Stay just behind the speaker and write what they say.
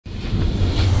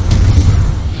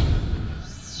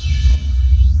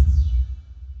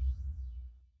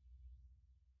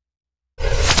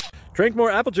Drink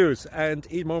more apple juice and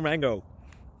eat more mango.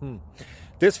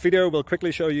 This video will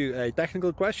quickly show you a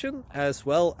technical question as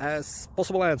well as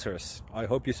possible answers. I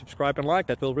hope you subscribe and like,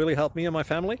 that will really help me and my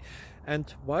family.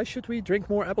 And why should we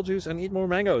drink more apple juice and eat more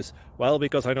mangoes? Well,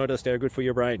 because I noticed they're good for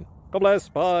your brain. God bless,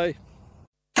 bye.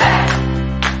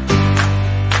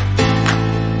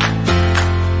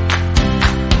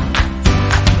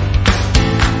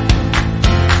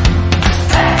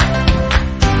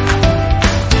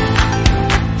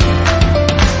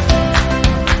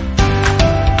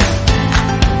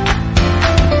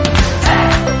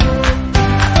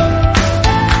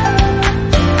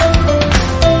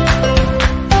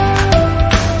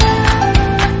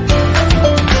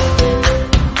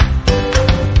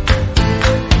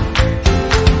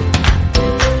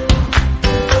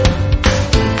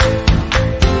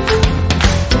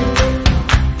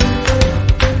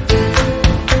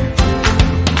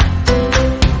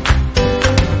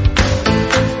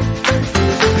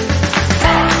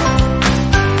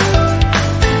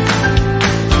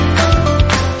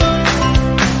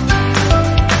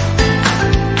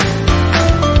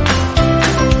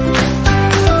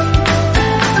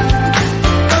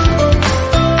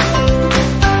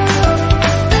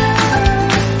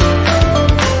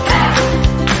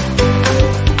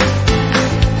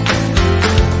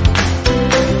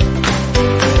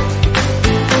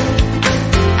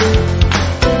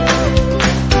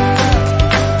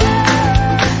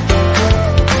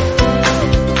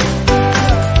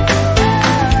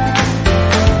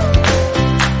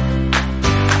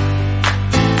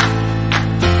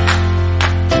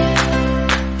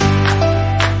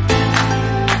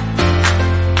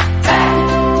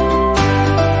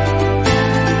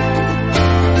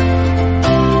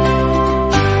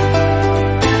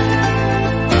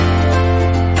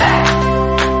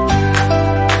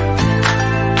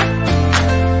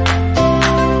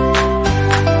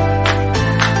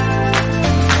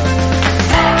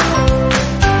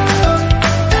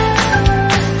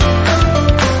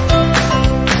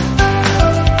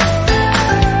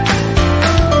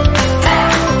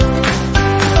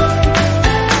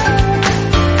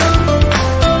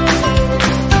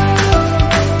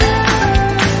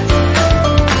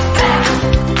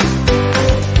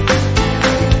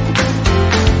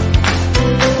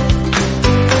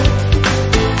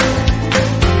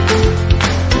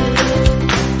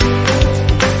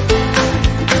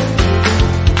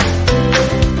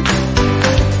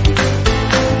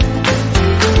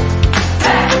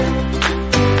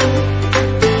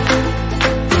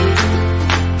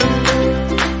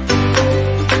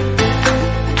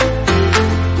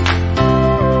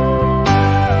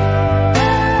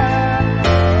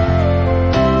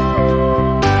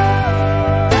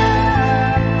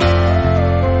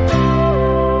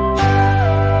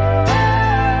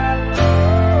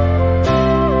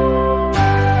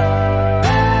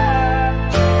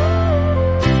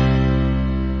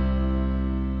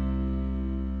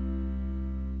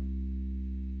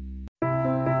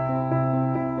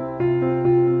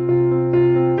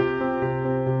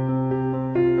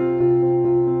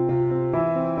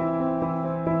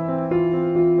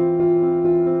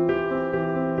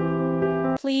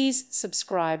 Please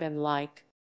subscribe and like.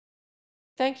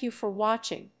 Thank you for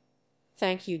watching.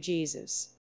 Thank you, Jesus.